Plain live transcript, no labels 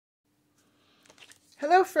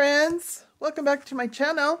Hello friends, welcome back to my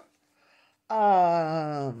channel.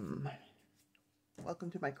 Welcome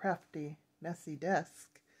to my crafty, messy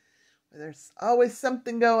desk where there's always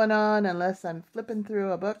something going on unless I'm flipping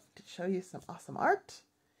through a book to show you some awesome art.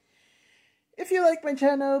 If you like my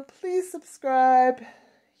channel, please subscribe.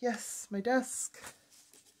 Yes, my desk.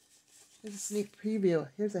 Here's a sneak preview.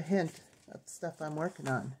 Here's a hint of stuff I'm working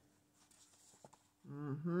on.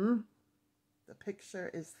 The picture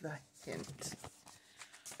is the hint.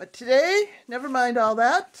 But today, never mind all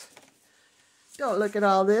that. Don't look at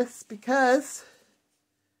all this because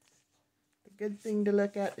the good thing to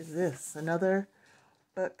look at is this. Another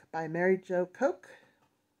book by Maryjo, Koch.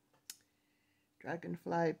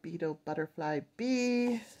 Dragonfly, Beetle, Butterfly,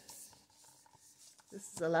 Bee. This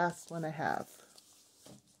is the last one I have.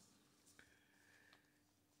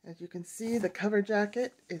 As you can see, the cover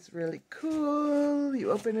jacket is really cool. You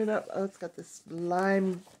open it up. Oh, it's got this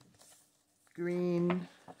lime green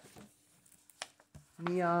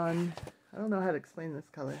neon. I don't know how to explain this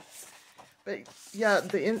color. But yeah,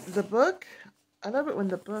 the book, I love it when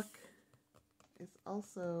the book is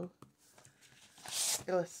also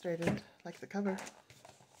illustrated like the cover.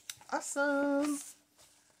 Awesome.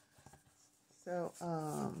 So,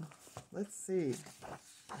 let's see.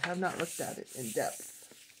 I have not looked at it in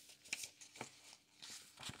depth.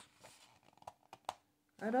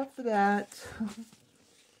 Right off the bat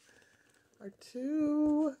are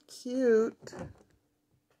two cute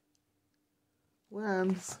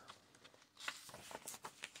worms.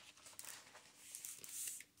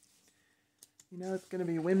 You know it's going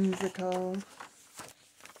to be whimsical,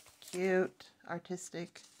 cute,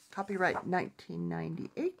 artistic. Copyright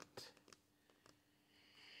 1998.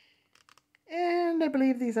 And I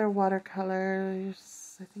believe these are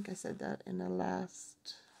watercolors. I think I said that in the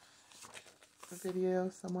last video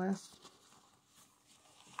somewhere.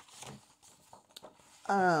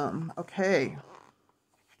 Okay.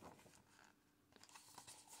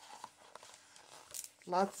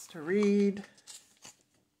 Lots to read.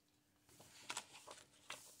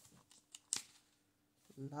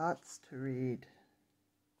 Lots to read.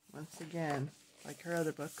 Once again, like her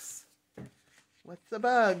other books. What's the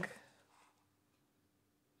bug?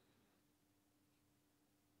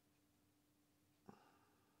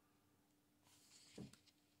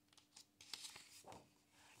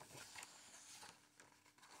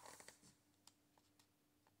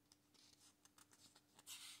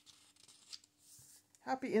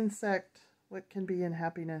 Happy insect, what can be in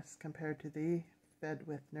happiness compared to thee? Fed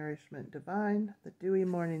with nourishment divine, the dewy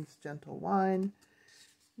morning's gentle wine.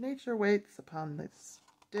 Nature waits upon the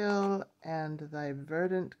still, and thy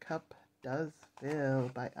verdant cup does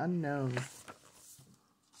fill. By Unknown.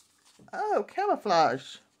 Oh,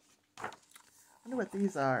 camouflage. I wonder what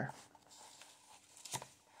these are.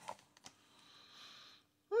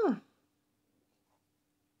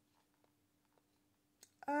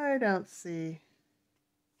 I don't see.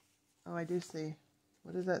 Oh, I do see.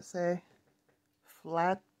 What does that say?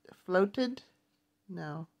 Floated?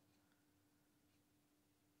 No.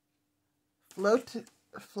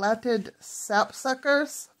 Flatted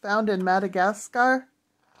sapsuckers found in Madagascar.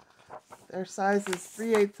 Their size is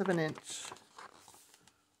 3/8 of an inch.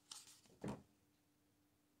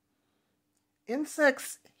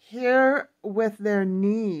 Insects hear with their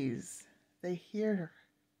knees. They hear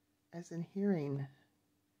as in hearing.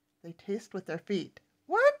 They taste with their feet.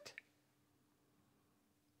 What?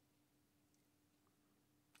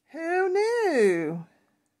 Who knew?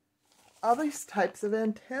 All these types of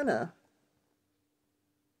antenna.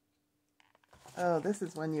 Oh, this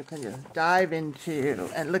is one you can just dive into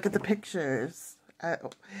and look at the pictures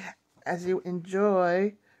as you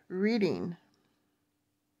enjoy reading.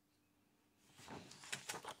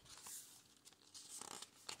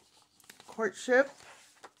 Courtship.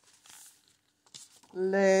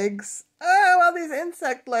 Legs. Oh, all these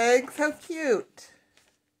insect legs. How cute.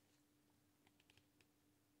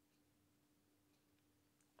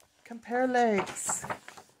 Compare legs.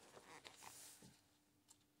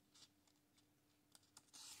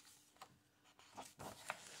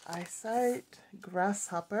 Eyesight.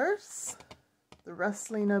 Grasshoppers. The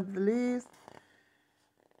rustling of the leaves.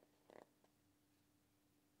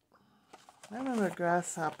 I remember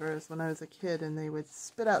grasshoppers when I was a kid and they would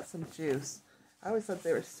spit out some juice. I always thought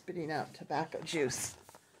they were spitting out tobacco juice.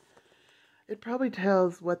 It probably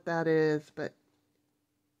tells what that is, but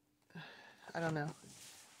I don't know.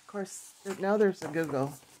 Of course, now there's a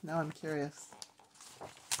Google. Now I'm curious.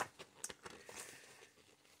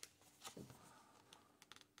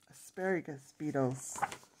 Asparagus beetles.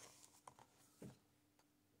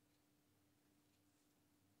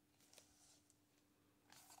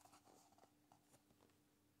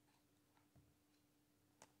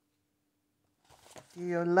 Do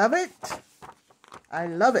you love it? I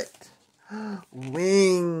love it.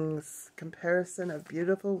 Wings. Comparison of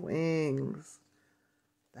beautiful wings.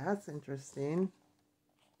 That's interesting.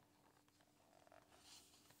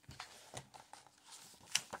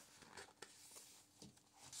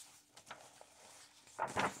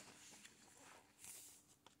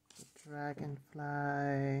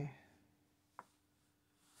 Dragonfly.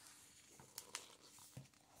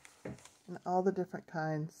 And all the different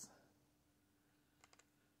kinds.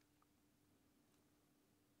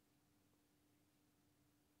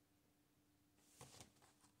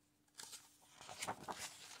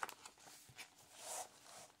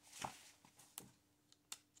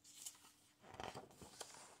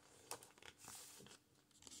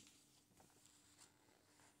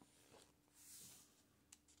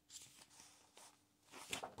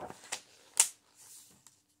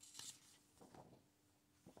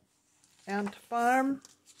 Ant farm.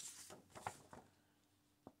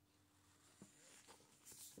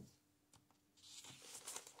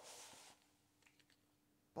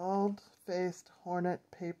 Bald-faced hornet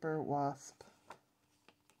paper wasp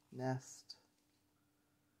nest.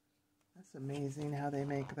 That's amazing how they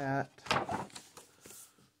make that.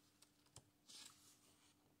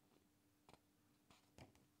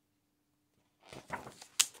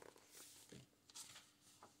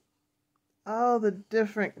 All the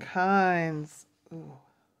different kinds. Ooh.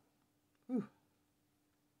 Ooh.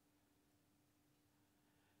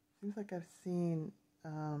 Seems like I've seen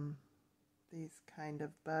these kind of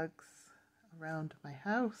bugs around my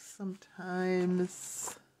house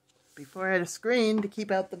sometimes. Before I had a screen to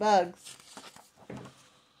keep out the bugs.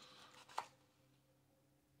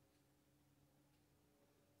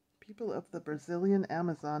 People of the Brazilian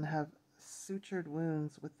Amazon have sutured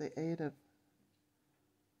wounds with the aid of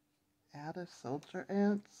Ada soldier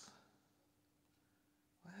ants?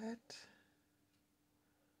 What?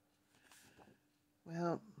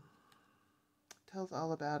 Well, it tells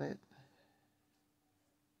all about it.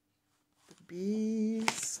 The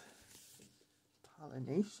bees,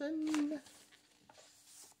 pollination.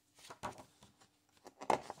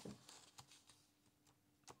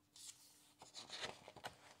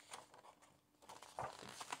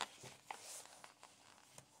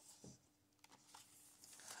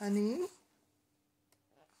 Honey.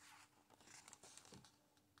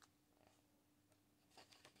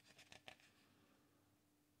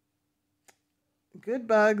 Good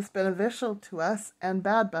bugs beneficial to us and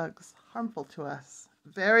bad bugs harmful to us.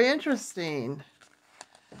 Very interesting.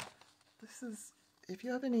 This is, if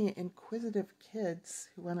you have any inquisitive kids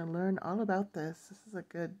who want to learn all about this, this is a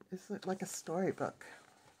good, it's like a storybook.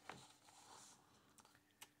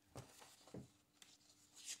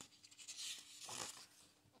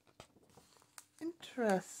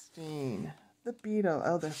 Interesting. The beetle.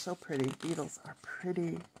 Oh, they're so pretty. Beetles are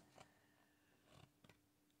pretty.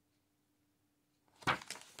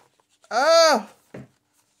 Oh!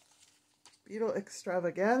 Beetle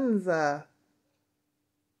extravaganza.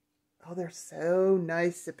 Oh, they're so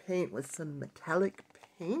nice to paint with some metallic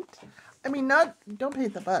paint. I mean, don't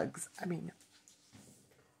paint the bugs. I mean,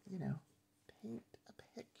 you know, paint a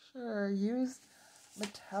picture. Use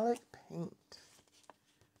metallic paint.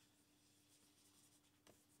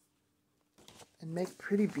 And make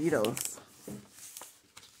pretty beetles.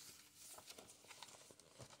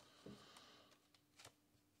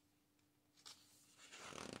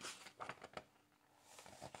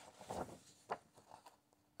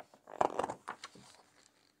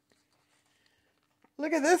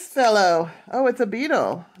 Look at this fellow. Oh, it's a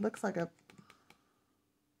beetle. Looks like a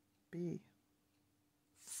bee.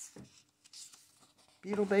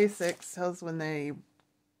 Beetle Basics tells when they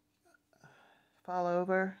fall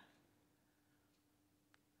over.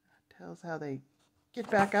 Tells how they get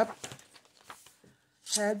back up.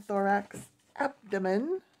 Head, thorax,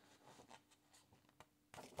 abdomen.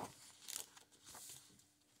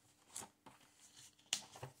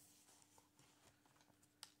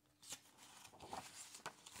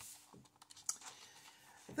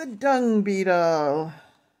 The dung beetle.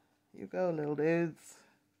 You go, little dudes.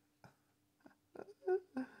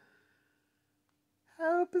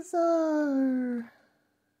 How bizarre.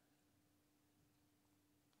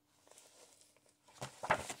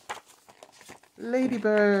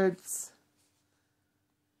 Ladybirds.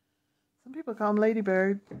 Some people call them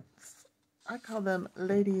ladybirds. I call them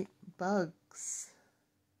ladybugs.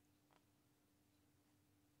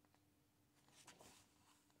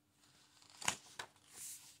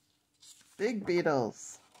 Big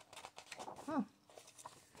beetles. Huh.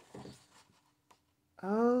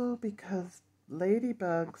 Oh, because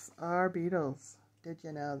ladybugs are beetles. Did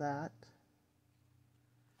you know that?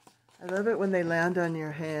 I love it when they land on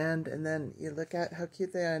your hand and then you look at how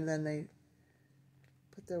cute they are and then they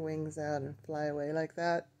put their wings out and fly away like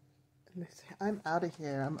that. And they say, I'm out of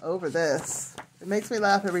here. I'm over this. It makes me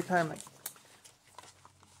laugh every time. Like,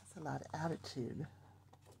 that's a lot of attitude.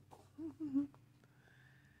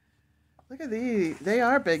 Look at these. They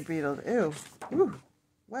are big beetles. Ew. Ooh.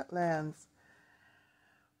 Wetlands.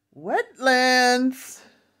 Wetlands.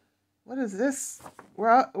 What is this?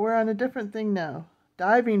 We're on a different thing now.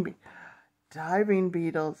 Diving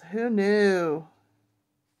beetles. Who knew?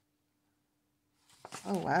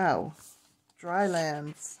 Oh, wow.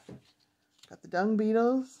 Drylands. Got the dung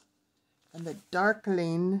beetles and the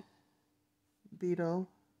darkling beetle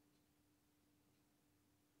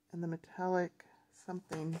and the metallic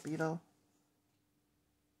something beetle.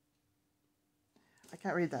 I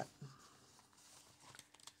can't read that.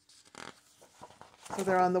 So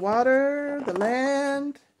they're on the water, the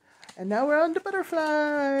land, and now we're on the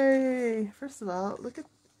butterfly. First of all, look at...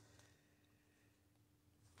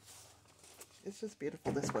 It's just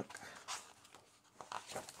beautiful, this book.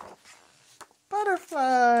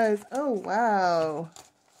 Butterflies! Oh, wow.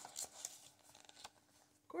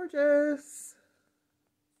 Gorgeous.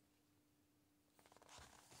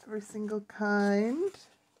 Every single kind.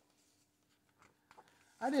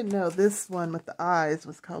 I didn't know this one with the eyes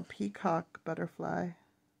was called peacock butterfly.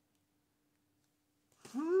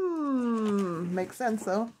 Makes sense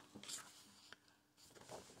though.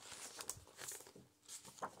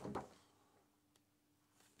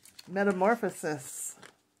 Metamorphosis.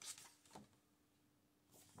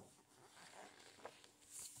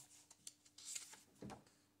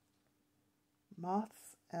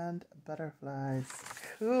 Moths and butterflies.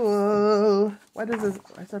 Cool. What is this?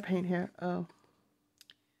 Where's our paint here? Oh.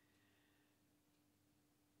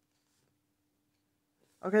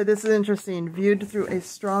 Okay, this is interesting. Viewed through a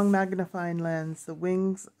strong magnifying lens, the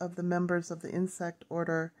wings of the members of the insect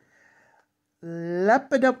order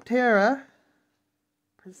Lepidoptera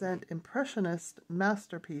present impressionist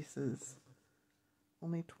masterpieces.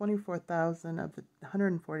 Only 24,000 of the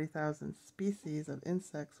 140,000 species of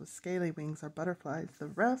insects with scaly wings are butterflies. The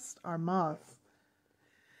rest are moths.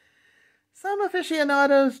 Some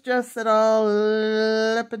aficionados just said all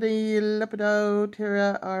Lepidoptera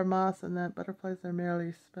are moths and that butterflies are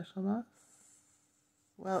merely special moths.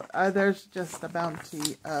 Well, there's just a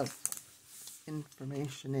bounty of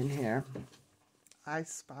information in here. Eye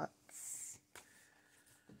spots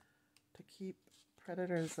to keep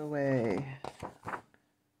predators away.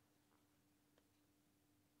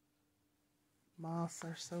 Moths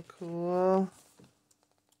are so cool.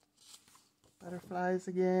 Butterflies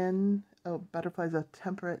again. Oh, butterflies of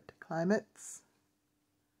temperate climates.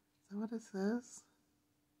 Is that what it says?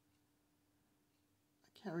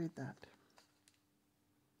 I can't read that.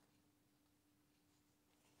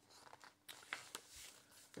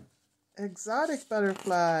 Exotic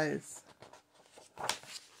butterflies.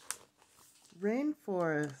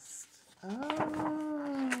 Rainforest.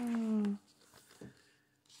 Oh.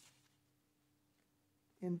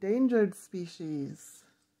 Endangered species.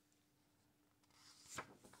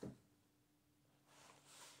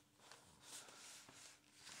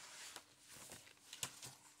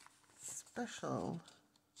 Special.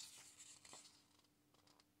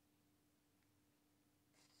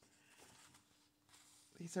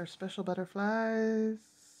 These are special butterflies.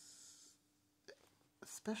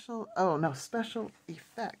 Special, oh no, special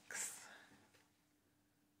effects.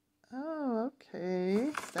 Oh,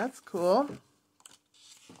 okay. That's cool.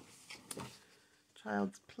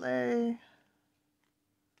 Child's play.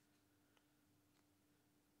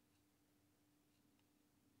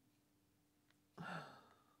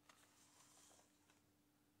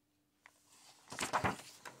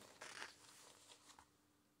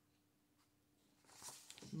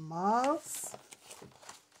 Moths.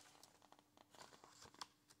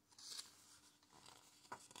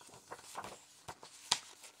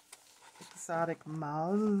 Exotic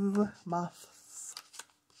moths.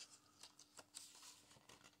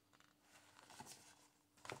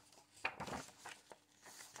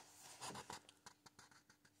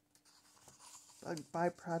 Bug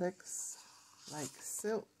byproducts like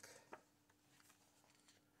silk.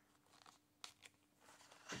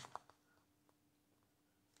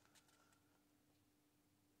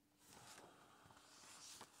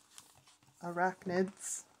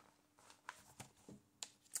 Arachnids.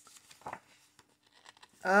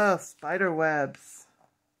 Oh, spider webs.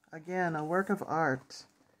 Again, a work of art.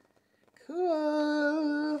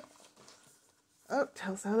 Cool. Oh,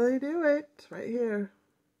 tells how they do it. Right here.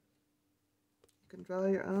 You can draw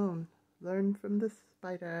your own. Learn from the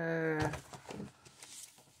spider.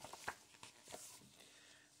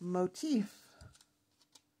 motif.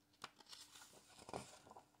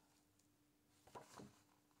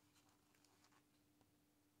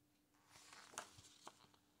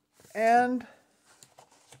 And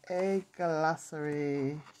a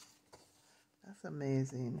glossary. That's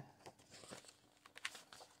amazing.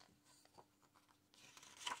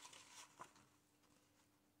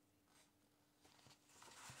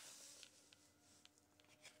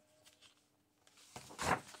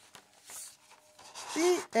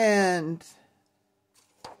 The end.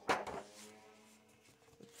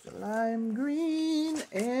 It's the lime green,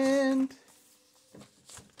 and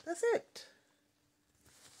that's it.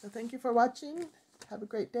 So thank you for watching. Have a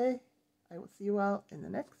great day. I will see you all in the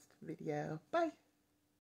next video. Bye.